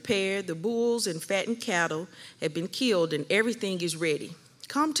prepared, the bulls and fattened cattle have been killed, and everything is ready.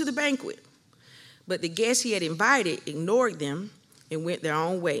 Come to the banquet. But the guests he had invited ignored them and went their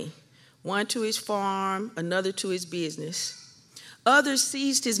own way, one to his farm, another to his business. Others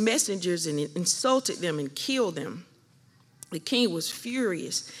seized his messengers and insulted them and killed them. The king was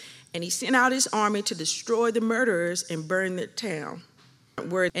furious, and he sent out his army to destroy the murderers and burn the town.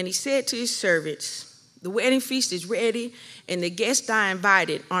 And he said to his servants, "The wedding feast is ready, and the guests I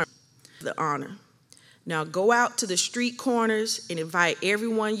invited aren't the honor. Now go out to the street corners and invite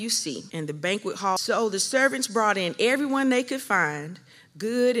everyone you see in the banquet hall." So the servants brought in everyone they could find,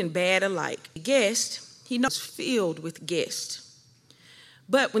 good and bad alike. The guest, he was filled with guests.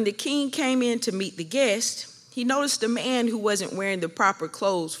 But when the king came in to meet the guest, he noticed a man who wasn't wearing the proper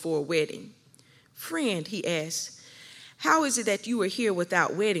clothes for a wedding. "Friend," he asked, "how is it that you are here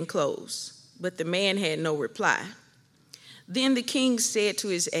without wedding clothes?" But the man had no reply. Then the king said to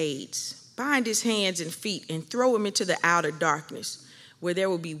his aides, "Bind his hands and feet and throw him into the outer darkness, where there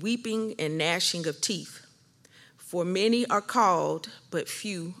will be weeping and gnashing of teeth. For many are called, but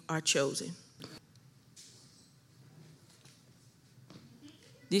few are chosen."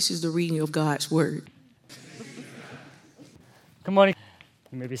 This is the reading of God's word. Good morning.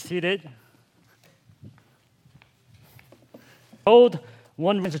 You may be seated. Old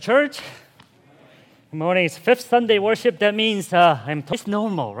one to church. Good morning. It's fifth Sunday worship. That means it's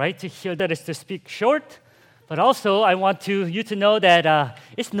normal, right, to hear that is to speak short. But also, I want you to know that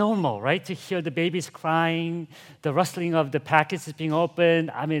it's normal, right, to hear the babies crying, the rustling of the packets being opened.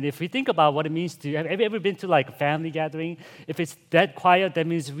 I mean, if we think about what it means to, have you ever been to like a family gathering? If it's that quiet, that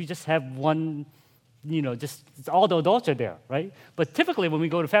means we just have one, just all the adults are there, right? But typically when we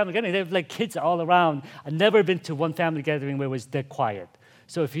go to family gathering, they have like kids all around. I've never been to one family gathering where it was that quiet.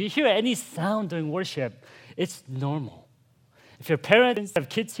 So if you hear any sound during worship, it's normal. If your parents have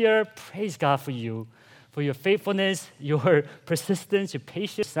kids here, praise God for you, for your faithfulness, your persistence, your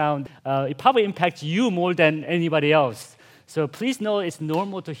patience. Sound, it probably impacts you more than anybody else. So please know it's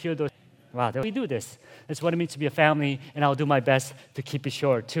normal to hear those. Wow, we do this. That's what it means to be a family, and I'll do my best to keep it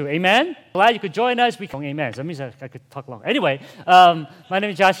short too. Amen? Glad you could join us. Amen. So that means I could talk long. Anyway, my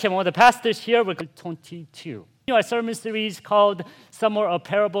name is Josh. I'm one of the pastors here. We're 22. Our sermon series called Summer of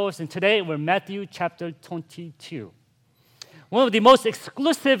Parables, and today we're Matthew chapter 22. One of the most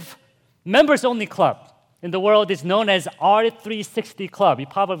exclusive members-only club in the world is known as R360 Club. You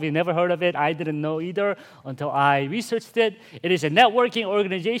probably never heard of it. I didn't know either until I researched it. It is a networking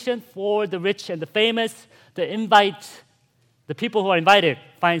organization for the rich and the famous to invite the people who are invited,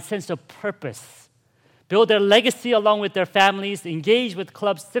 find sense of purpose, build their legacy along with their families, engage with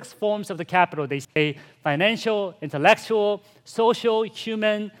club's 6 forms of the capital. They say financial, intellectual, social,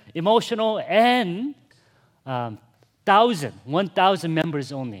 human, emotional, and 1,000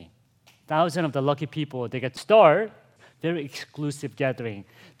 members only. 1,000 of the lucky people, they get to start very exclusive gathering.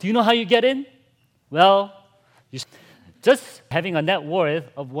 Do you know how you get in? Well, just having a net worth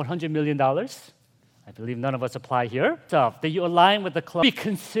of $100 million. I believe none of us apply here. That you align with the club, be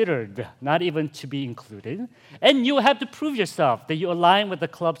considered, not even to be included. And you have to prove yourself that you align with the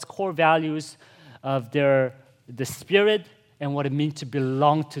club's core values of the spirit and what it means to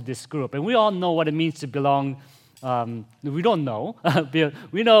belong to this group. And we all know what it means to belong. We don't know.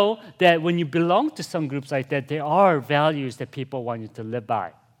 We know that when you belong to some groups like that, there are values that people want you to live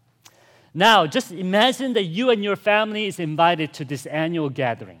by. Now, just imagine that you and your family is invited to this annual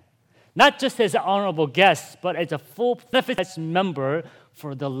gathering, not just as an honorable guest, but as a full benefit member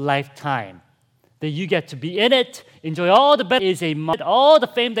for the lifetime. That you get to be in it, enjoy all the benefits, all the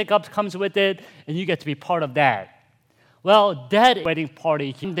fame that comes with it, and you get to be part of that. Well, that wedding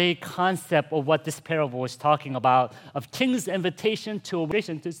party, the concept of what this parable is talking about, of king's invitation to a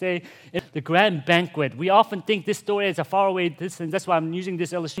wedding, to say the grand banquet. We often think this story is a faraway distance. That's why I'm using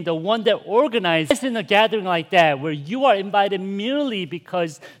this illustration. The one that organizes in a gathering like that, where you are invited merely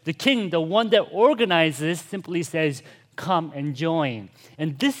because the king, the one that organizes, simply says, "Come and join."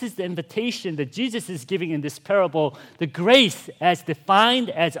 And this is the invitation that Jesus is giving in this parable. The grace as defined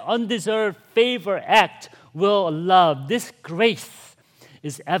as undeserved favor act will love. This grace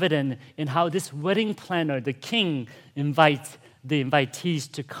is evident in how this wedding planner, the king, invites the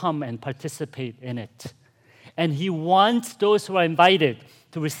invitees to come and participate in it. And he wants those who are invited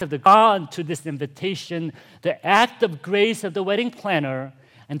to receive the God to this invitation, the act of grace of the wedding planner,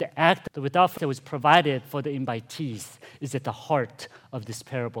 and the act without that was provided for the invitees is at the heart of this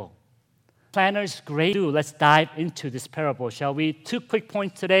parable. Planners, great. Let's dive into this parable, shall we? 2 quick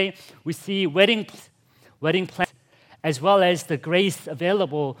points today. We see wedding plans, as well as the grace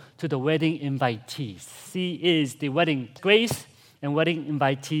available to the wedding invitees. C is the wedding grace and wedding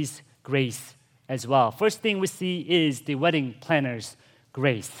invitees' grace as well. First thing we see is the wedding planner's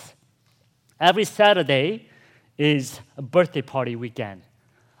grace. Every Saturday is a birthday party weekend.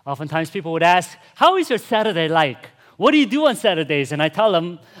 Oftentimes people would ask, how is your Saturday like? What do you do on Saturdays? And I tell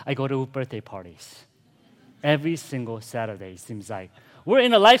them, I go to birthday parties. Every single Saturday, seems like. We're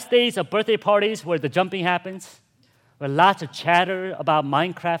in a life stage of birthday parties where the jumping happens, where lots of chatter about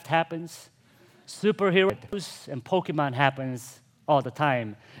Minecraft happens, superheroes and Pokemon happens all the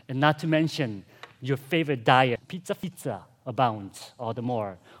time, and not to mention your favorite diet, pizza abounds all the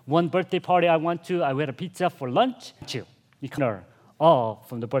more. One birthday party I went to, I had a pizza for lunch. You can learn all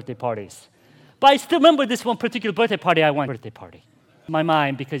from the birthday parties. But I still remember this one particular birthday party I went to. In my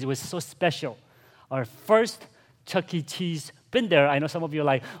mind, because it was so special. Our first Chuck E. Cheese been there. I know some of you are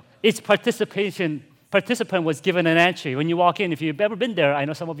like, each participant was given an entry. When you walk in, if you've ever been there, I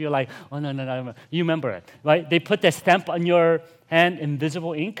know some of you are like, oh, no. You remember it, right? They put that stamp on your hand,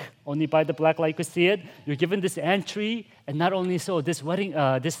 invisible ink, only by the black light you could see it. You're given this entry, and not only so, this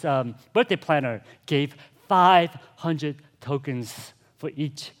birthday planner gave 500 tokens for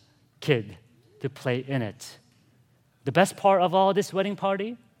each kid to play in it. The best part of all this wedding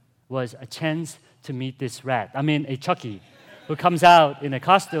party was a chance to meet this a Chucky, who comes out in a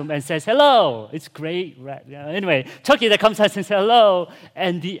costume and says, hello, it's great. Anyway, Chucky that comes out and says hello,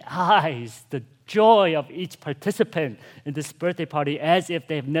 and the eyes, the joy of each participant in this birthday party as if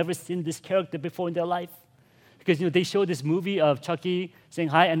they've never seen this character before in their life. Because they show this movie of Chucky saying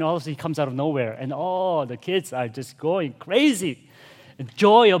hi, and all of a sudden he comes out of nowhere, and all the kids are just going crazy. The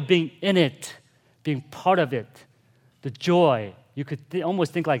joy of being in it, being part of it, the joy, you could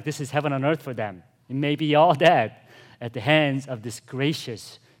almost think like this is heaven on earth for them. It may be all that at the hands of this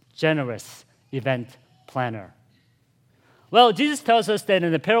gracious, generous event planner. Well, Jesus tells us that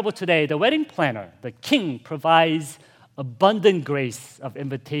in the parable today, the wedding planner, the king, provides abundant grace of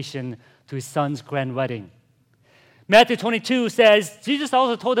invitation to his son's grand wedding. Matthew 22 says, Jesus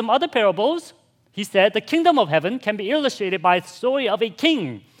also told him other parables. He said, the kingdom of heaven can be illustrated by the story of a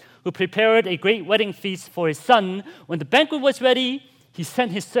king who prepared a great wedding feast for his son. When the banquet was ready, he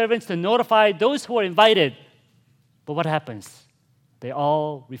sent his servants to notify those who were invited. But what happens? They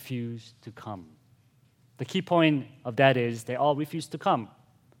all refuse to come. The key point of that is they all refuse to come.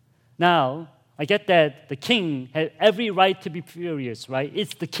 Now, I get that the king had every right to be furious, right?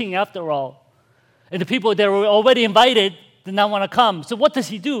 It's the king after all. And the people that were already invited did not want to come. So what does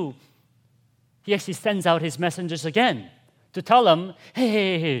he do? He actually sends out his messengers again to tell them,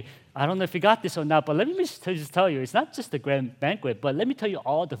 hey, I don't know if you got this or not, but let me just tell you, it's not just the grand banquet, but let me tell you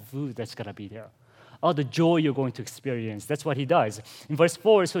all the food that's going to be there, all the joy you're going to experience. That's what he does. In verse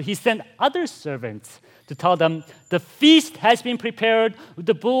 4, so he sent other servants to tell them, the feast has been prepared,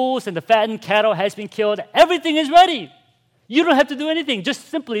 the bulls and the fattened cattle has been killed, everything is ready. You don't have to do anything, just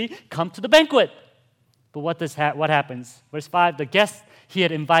simply come to the banquet. But what happens? Verse 5, the guests he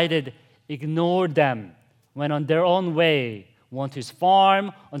had invited ignored them, went on their own way, one to his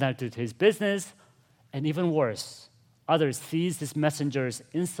farm, another to his business, and even worse, others seized his messengers,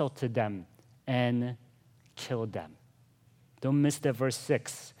 insulted them, and killed them. Don't miss that verse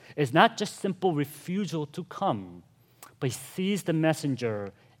 6. It's not just simple refusal to come, but he seized the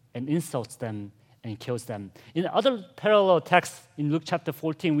messenger and insults them and kills them. In other parallel texts in Luke chapter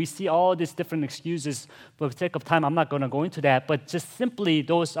 14, we see all these different excuses. But for the sake of time, I'm not going to go into that. But just simply,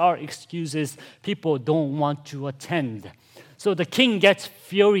 those are excuses people don't want to attend. So the king gets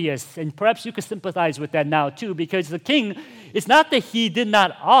furious, and perhaps you could sympathize with that now too, because the king, it's not that he did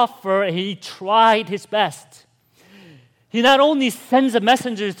not offer, he tried his best. He not only sends the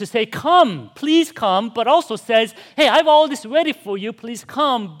messengers to say, come, please come, but also says, hey, I have all this ready for you, please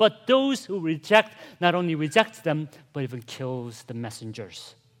come. But those who reject, not only rejects them, but even kills the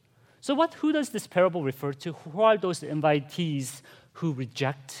messengers. So who does this parable refer to? Who are those invitees who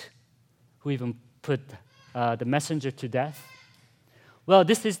reject, who even put the messenger to death? Well,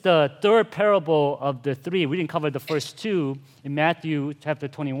 this is the third parable of the three. We didn't cover the first two in Matthew chapter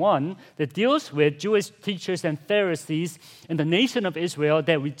 21 that deals with Jewish teachers and Pharisees in the nation of Israel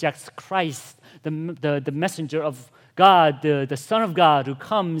that rejects Christ, the messenger of God, the Son of God who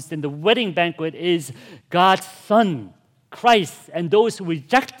comes in the wedding banquet is God's Son, Christ. And those who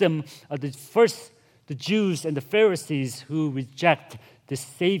reject them are the Jews and the Pharisees who reject the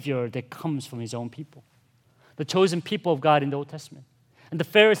Savior that comes from his own people, the chosen people of God in the Old Testament. And the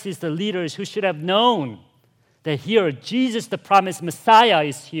Pharisees, the leaders who should have known that here, Jesus, the promised Messiah,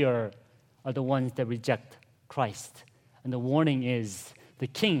 is here, are the ones that reject Christ. And the warning is, the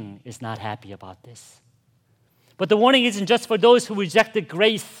king is not happy about this. But the warning isn't just for those who rejected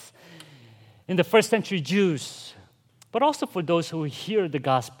grace in the first century Jews. but also for those who hear the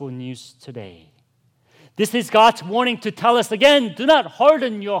gospel news today. This is God's warning to tell us again, do not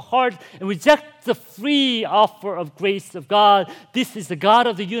harden your heart and reject the free offer of grace of God. This is the God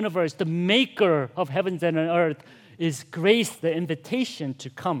of the universe, the maker of heavens and earth. Is grace the invitation to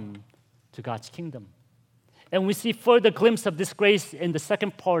come to God's kingdom? And we see further glimpse of this grace in the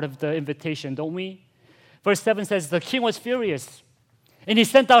second part of the invitation, don't we? Verse 7 says, the king was furious, and he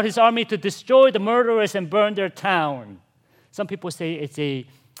sent out his army to destroy the murderers and burn their town. Some people say it's a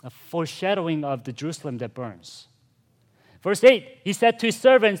foreshadowing of the Jerusalem that burns. Verse 8, he said to his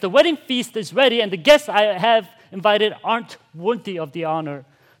servants, the wedding feast is ready, and the guests I have invited aren't worthy of the honor.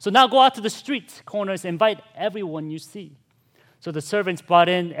 So now go out to the street corners and invite everyone you see. So the servants brought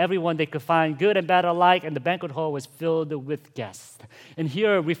in everyone they could find, good and bad alike, and the banquet hall was filled with guests. And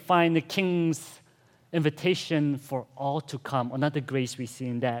here we find the king's invitation for all to come. Another grace we see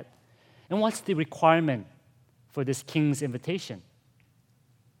in that. And what's the requirement for this king's invitation?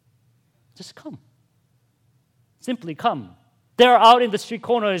 Just come. Simply come. They're out in the street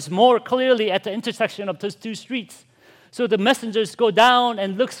corners, more clearly at the intersection of those two streets. So the messengers go down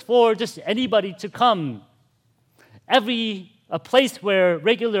and looks for just anybody to come. A place where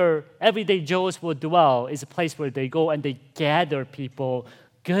regular everyday Joes will dwell is a place where they go and they gather people,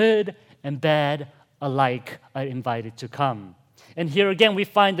 good and bad alike, are invited to come. And here again, we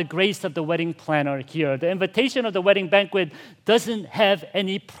find the grace of the wedding planner here. The invitation of the wedding banquet doesn't have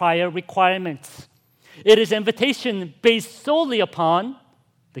any prior requirements. It is an invitation based solely upon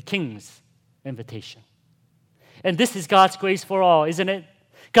the king's invitation. And this is God's grace for all, isn't it?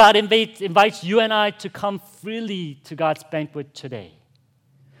 God invites you and I to come freely to God's banquet today,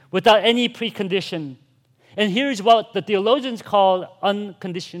 without any precondition. And here's what the theologians call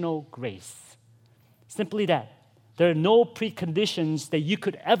unconditional grace. Simply that. There are no preconditions that you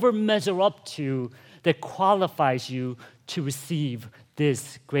could ever measure up to that qualifies you to receive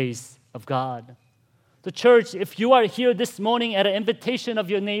this grace of God. The church, if you are here this morning at an invitation of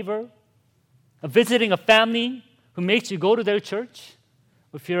your neighbor, visiting a family who makes you go to their church,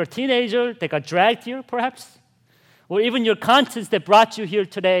 or if you're a teenager that got dragged here, perhaps, or even your conscience that brought you here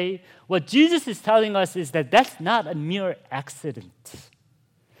today, what Jesus is telling us is that that's not a mere accident.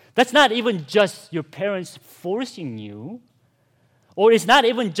 That's not even just your parents forcing you, or it's not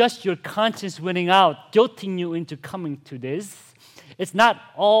even just your conscience winning out, guilting you into coming to this. It's not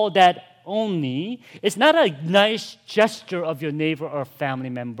all that only. It's not a nice gesture of your neighbor or family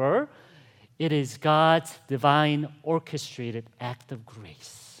member. It is God's divine orchestrated act of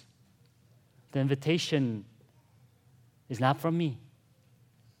grace. The invitation is not from me.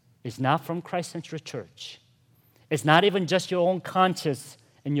 It's not from Christ Central Church. It's not even just your own conscience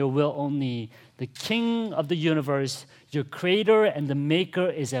and your will only. The King of the universe, your Creator and the Maker,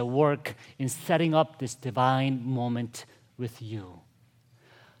 is at work in setting up this divine moment with you.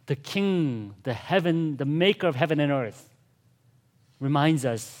 The King, the Maker of heaven and earth, reminds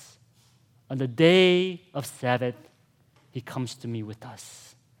us on the day of Sabbath, He comes to meet with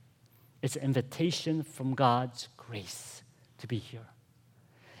us. It's an invitation from God's grace to be here.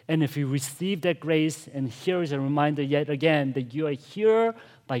 And if you receive that grace, and here is a reminder yet again that you are here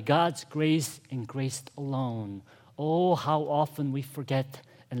by God's grace and grace alone. Oh, how often we forget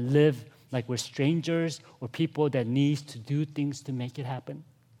and live like we're strangers or people that need to do things to make it happen.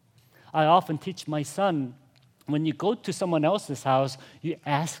 I often teach my son, when you go to someone else's house, you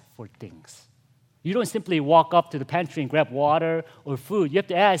ask for things. You don't simply walk up to the pantry and grab water or food. You have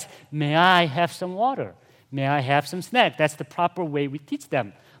to ask, may I have some water? May I have some snack? That's the proper way we teach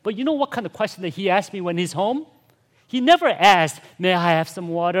them. But you know what kind of question that he asked me when he's home? He never asked, may I have some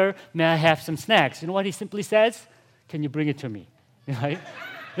water? May I have some snacks? You know what he simply says? Can you bring it to me? Right?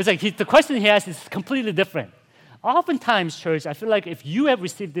 It's like the question he asked is completely different. Oftentimes, church, I feel like if you have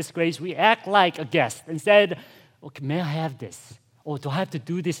received this grace, we act like a guest and said, okay, may I have this? Or do I have to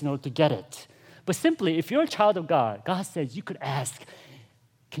do this in order to get it? But simply, if you're a child of God, God says you could ask,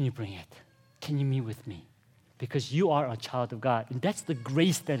 can you bring it? Can you meet with me? Because you are a child of God. And that's the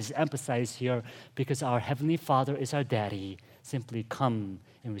grace that is emphasized here, because our Heavenly Father is our daddy. Simply come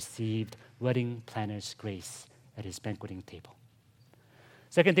and receive wedding planner's grace at His banqueting table.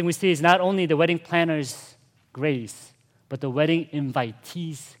 Second thing we see is not only the wedding planner's grace, but the wedding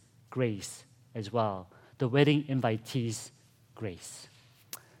invitee's grace as well. The wedding invitee's grace.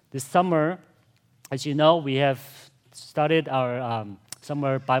 This summer, as you know, we have started our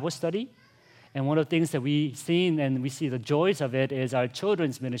summer Bible study. And one of the things that we've seen and we see the joys of it is our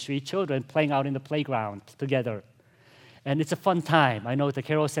children's ministry, children playing out in the playground together. And it's a fun time. I know the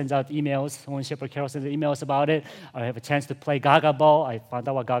Carol sends out emails. One shepherd Carol sends emails about it. I have a chance to play Gaga Ball. I found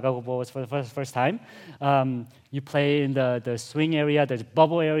out what Gaga Ball was for the first time. You play in the swing area, there's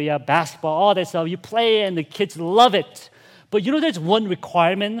bubble area, basketball, all that stuff. You play and the kids love it. But there's one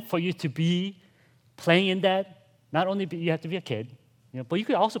requirement for you to be playing in that. Not only you have to be a kid, but you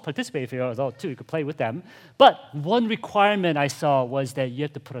could also participate if you're an adult too. You could play with them. But one requirement I saw was that you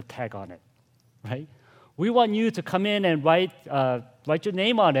have to put a tag on it, right? We want you to come in and write your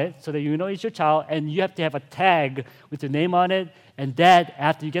name on it so that you know it's your child, and you have to have a tag with your name on it, and that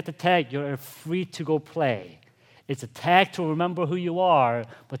after you get the tag, you're free to go play. It's a tag to remember who you are,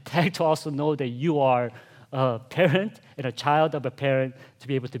 but tag to also know that you are a parent and a child of a parent to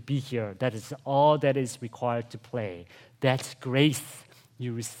be able to be here. That is all that is required to play. That's grace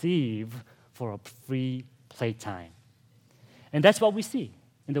you receive for a free playtime. And that's what we see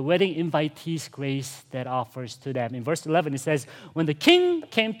in the wedding invitees' grace that offers to them. In verse 11, it says, when the king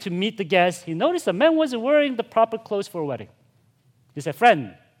came to meet the guests, he noticed the man wasn't wearing the proper clothes for a wedding. He said,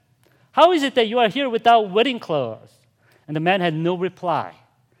 friend, how is it that you are here without wedding clothes? And the man had no reply.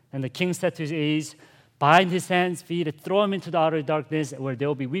 And the king said to his aides, bind his hands, feet, and throw him into the outer darkness where there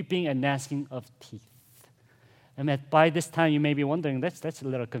will be weeping and gnashing of teeth. And by this time, you may be wondering, that's a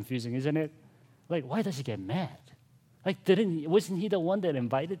little confusing, isn't it? Like, why does he get mad? Like, wasn't he the one that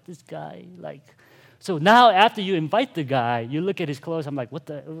invited this guy? So now after you invite the guy, you look at his clothes, I'm like,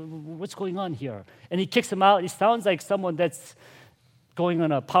 what's going on here? And he kicks him out. It sounds like someone that's going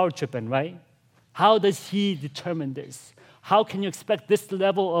on a power tripping, right? How does he determine this? How can you expect this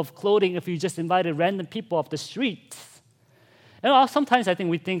level of clothing if you just invited random people off the streets? And sometimes I think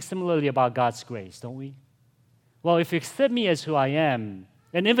we think similarly about God's grace, don't we? Well, if you accept me as who I am,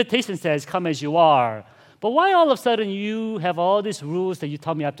 an invitation says, come as you are, but why all of a sudden you have all these rules that you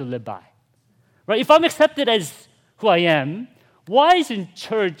tell me I have to live by? Right? If I'm accepted as who I am, why isn't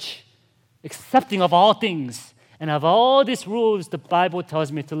church accepting of all things and of all these rules the Bible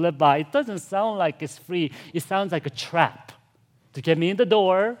tells me to live by? It doesn't sound like it's free. It sounds like a trap to get me in the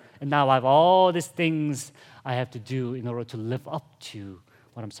door, and now I have all these things I have to do in order to live up to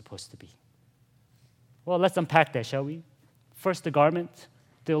what I'm supposed to be. Well, let's unpack that, shall we? First, the garment.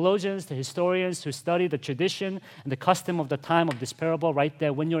 Theologians, the historians who study the tradition and the custom of the time of this parable right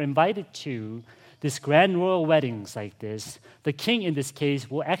there, when you're invited to these grand royal weddings like this, the king in this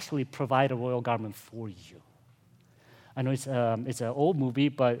case will actually provide a royal garment for you. I know it's an old movie,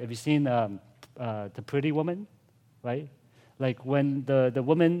 but have you seen The Pretty Woman, right? Like when the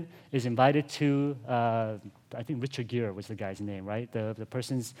woman is invited to, I think Richard Gere was the guy's name, right? The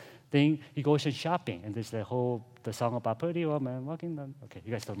person's thing, he goes shopping, and there's the song about pretty woman walking down. Okay,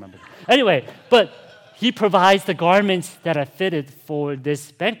 you guys don't remember. Anyway, but he provides the garments that are fitted for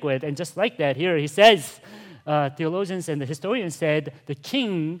this banquet, and just like that, here he says, theologians and the historians said, the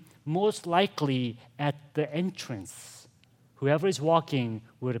king most likely at the entrance, whoever is walking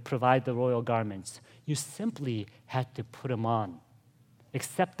would provide the royal garments. You simply had to put them on,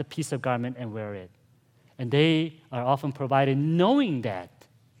 accept the piece of garment and wear it. And they are often provided knowing that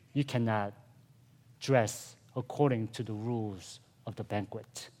you cannot dress according to the rules of the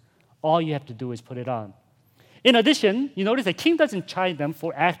banquet. All you have to do is put it on. In addition, you notice the king doesn't chide them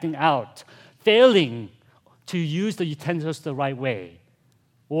for acting out, failing to use the utensils the right way,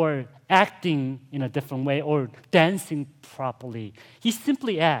 or acting in a different way, or dancing properly. He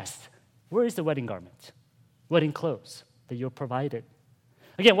simply asks, where is the wedding garment, wedding clothes that you're provided?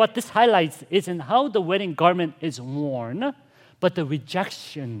 Again, what this highlights isn't how the wedding garment is worn, but the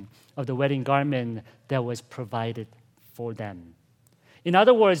rejection of the wedding garment that was provided for them. In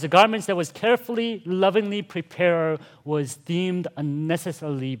other words, the garments that was carefully, lovingly prepared was deemed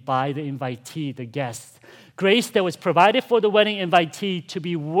unnecessarily by the invitee, the guest. Grace that was provided for the wedding invitee to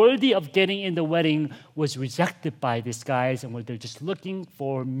be worthy of getting in the wedding was rejected by these guys, and they're just looking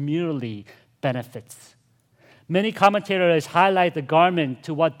for merely benefits. Many commentators highlight the garment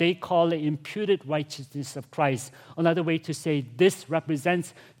to what they call the imputed righteousness of Christ. Another way to say this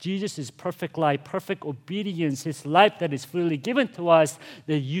represents Jesus' perfect life, perfect obedience, his life that is freely given to us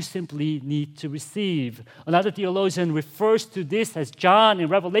that you simply need to receive. Another theologian refers to this as John in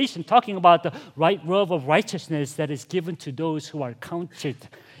Revelation, talking about the right robe of righteousness that is given to those who are counted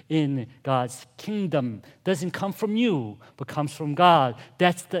in God's kingdom. Doesn't come from you, but comes from God.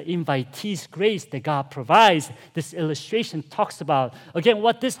 That's the invitee's grace that God provides. This illustration talks about. Again,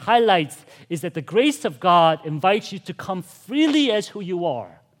 what this highlights is that the grace of God invites you to come freely as who you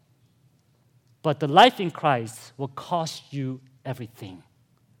are. But the life in Christ will cost you everything.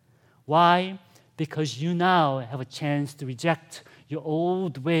 Why? Because you now have a chance to reject your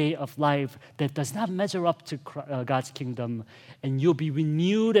old way of life that does not measure up to God's kingdom, and you'll be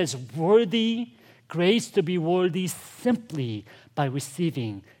renewed as worthy, grace to be worthy simply by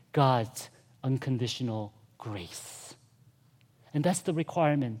receiving God's unconditional grace. And that's the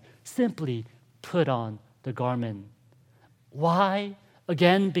requirement. Simply put on the garment. Why?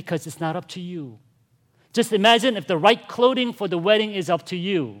 Again, because it's not up to you. Just imagine if the right clothing for the wedding is up to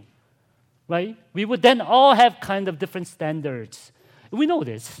you, right? We would then all have kind of different standards. We know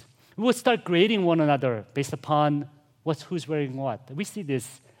this. We would start grading one another based upon who's wearing what. We see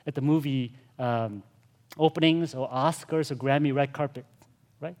this at the movie openings or Oscars or Grammy red carpet,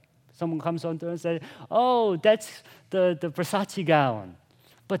 right? Someone comes on to and says, oh, that's the Versace gown,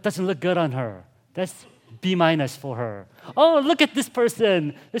 but doesn't look good on her. That's B- for her. Oh, look at this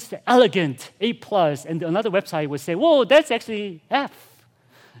person. This is elegant, A+. And another website would say, whoa, that's actually F.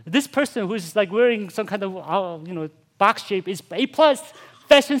 This person who's like wearing some kind of, box shape is A+,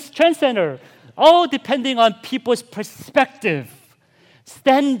 fashion trend center. All depending on people's perspective.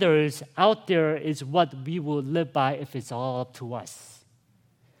 Standards out there is what we will live by if it's all up to us.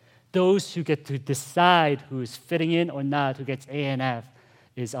 Those who get to decide who is fitting in or not, who gets A and F,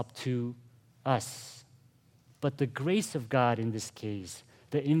 is up to us. But the grace of God in this case,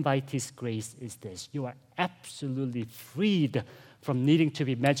 the invitee's grace is this. You are absolutely freed from needing to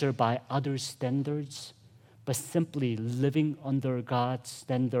be measured by other standards, but simply living under God's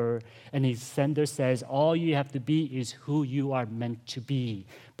standard. And His standard says all you have to be is who you are meant to be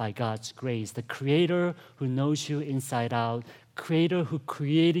by God's grace. The Creator who knows you inside out, Creator who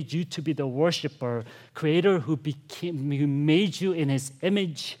created you to be the worshiper, Creator who made you in His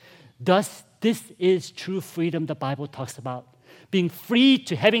image. Thus, this is true freedom the Bible talks about. Being free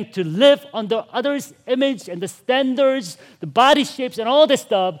to having to live under others' image and the standards, the body shapes and all this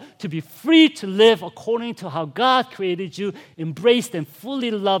stuff, to be free to live according to how God created you, embraced and fully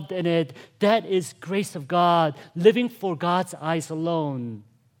loved in it. That is grace of God, living for God's eyes alone.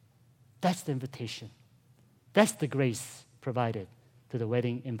 That's the invitation. That's the grace provided to the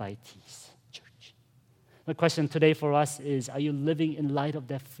wedding invitees, church. The question today for us is, are you living in light of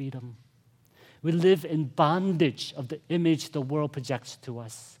that freedom? We live in bondage of the image the world projects to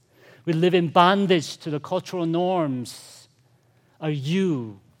us. We live in bondage to the cultural norms. Are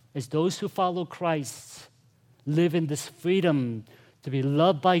you, as those who follow Christ, live in this freedom to be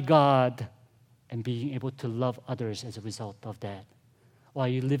loved by God and being able to love others as a result of that? Or are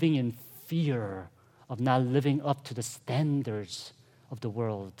you living in fear of not living up to the standards of the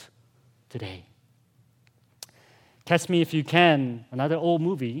world today? Catch Me If You Can, another old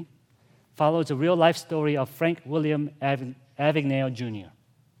movie, follows the real-life story of Frank William Abagnale Jr.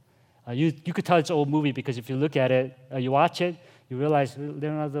 You could tell it's an old movie because if you look at it, you watch it, you realize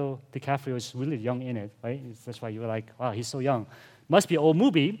Leonardo DiCaprio is really young in it, right? That's why you were like, wow, he's so young. Must be an old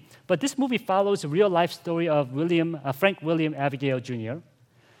movie. But this movie follows the real-life story of Frank William Abagnale Jr.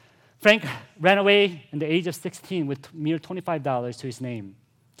 Frank ran away at the age of 16 with mere $25 to his name,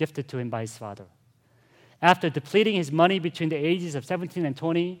 gifted to him by his father. After depleting his money between the ages of 17 and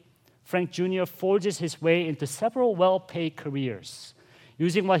 20, Frank Jr. forges his way into several well-paid careers,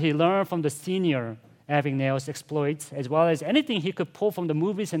 using what he learned from the senior Abagnale's exploits, as well as anything he could pull from the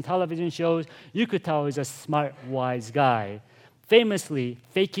movies and television shows. You could tell he's a smart, wise guy, famously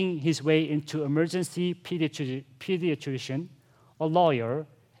faking his way into emergency pediatrician, a lawyer,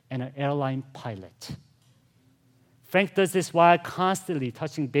 and an airline pilot. Frank does this while constantly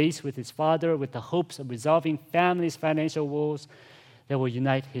touching base with his father with the hopes of resolving family's financial woes that will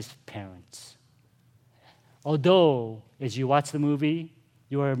unite his parents. Although, as you watch the movie,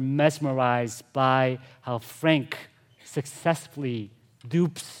 you are mesmerized by how Frank successfully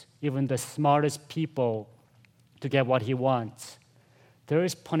dupes even the smartest people to get what he wants, there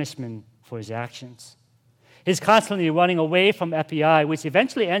is punishment for his actions. He's constantly running away from FBI, which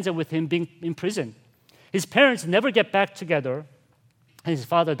eventually ends up with him being imprisoned. His parents never get back together, and his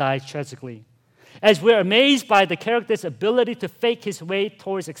father dies tragically. As we're amazed by the character's ability to fake his way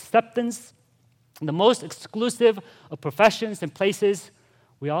towards acceptance, the most exclusive of professions and places,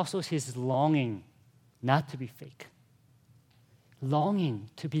 we also see his longing not to be fake. Longing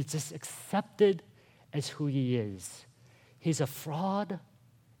to be just accepted as who he is. He's a fraud,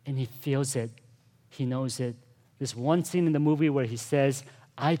 and he feels it. He knows it. There's one scene in the movie where he says,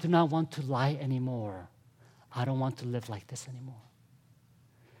 I do not want to lie anymore. I don't want to live like this anymore.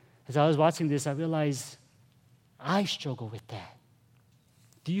 As I was watching this, I realized I struggle with that.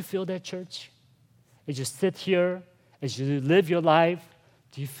 Do you feel that, church? As you sit here, as you live your life,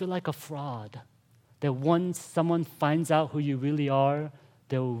 do you feel like a fraud? That once someone finds out who you really are,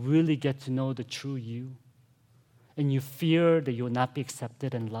 they will really get to know the true you? and you fear that you will not be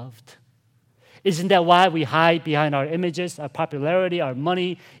accepted and loved? Isn't that why we hide behind our images, our popularity, our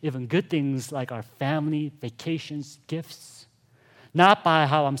money, even good things like our family, vacations, gifts? Not by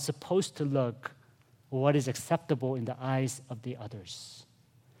how I'm supposed to look or what is acceptable in the eyes of the others.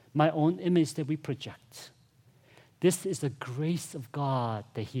 My own image that we project. This is the grace of God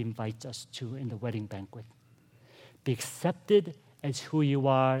that He invites us to in the wedding banquet. Be accepted as who you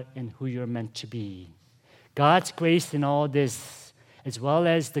are and who you're meant to be. God's grace in all this, as well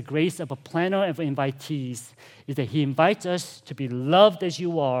as the grace of a planner of invitees, is that He invites us to be loved as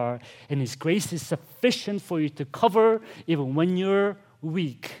you are, and His grace is sufficient for you to cover even when you're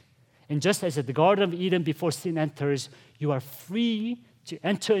weak. And just as at the Garden of Eden before sin enters, you are free to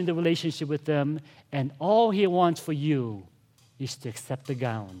enter into relationship with them, and all He wants for you is to accept the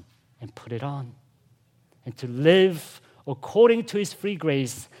gown and put it on, and to live according to His free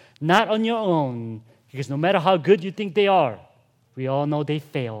grace, not on your own, because no matter how good you think they are, we all know they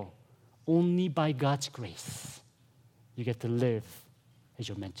fail. Only by God's grace, you get to live as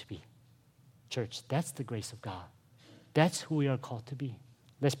you're meant to be. Church, that's the grace of God. That's who we are called to be.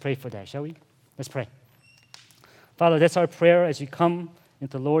 Let's pray for that, shall we? Let's pray. Father, that's our prayer as we come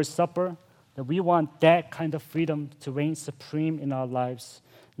into the Lord's Supper, that we want that kind of freedom to reign supreme in our lives.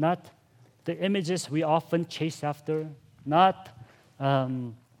 Not the images we often chase after, not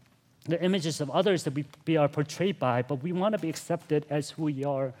the images of others that we are portrayed by, but we want to be accepted as who we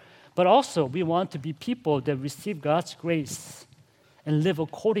are. But also, we want to be people that receive God's grace and live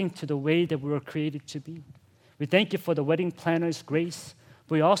according to the way that we were created to be. We thank you for the wedding planner's grace.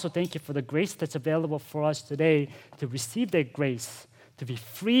 We also thank you for the grace that's available for us today to receive that grace, to be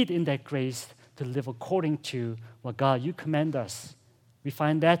freed in that grace, to live according to what God you command us. We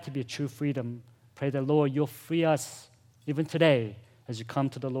find that to be a true freedom. Pray that, Lord, you'll free us even today as you come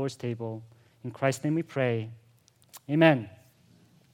to the Lord's table. In Christ's name we pray. Amen.